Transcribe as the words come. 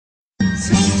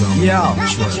Яу,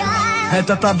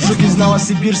 это таджик из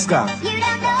Новосибирска.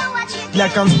 Для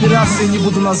конспирации не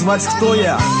буду назвать, кто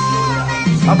я.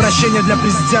 Обращение для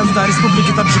президента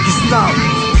Республики Таджикистан.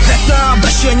 Это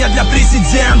обращение для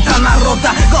президента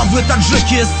народа, главы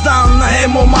Таджикистана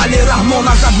Эмомали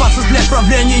Рахмона. За 20 лет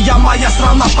правления моя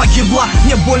страна погибла.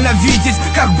 Мне больно видеть,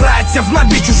 как братьев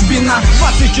набить чужбина.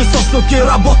 20 часов сутки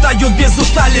работают без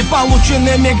устали,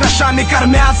 полученными грошами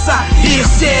кормятся. Их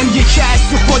семьи,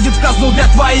 часть уходит в казну для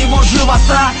твоего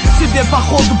живота. Тебе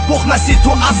походу пох на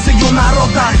ситуацию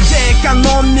народа. Где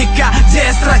экономика,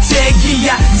 где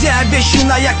стратегия, где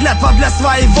обещанная клятва для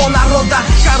своего народа.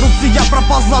 Коррупция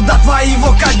проползла до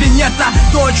твоего кабинета.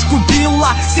 Дочь купила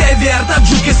север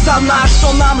Таджикистана.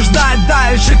 Что нам ждать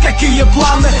дальше? Какие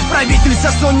планы?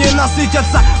 Правительство не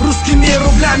насытятся русскими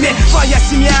рублями. Твоя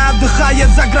семья отдыхает,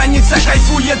 за границей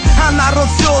кайфует, а народ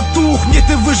все тухнет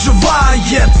и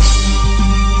выживает.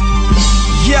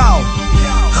 Яу,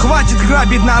 хватит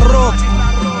грабить народ.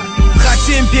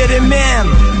 Хотим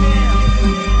перемен.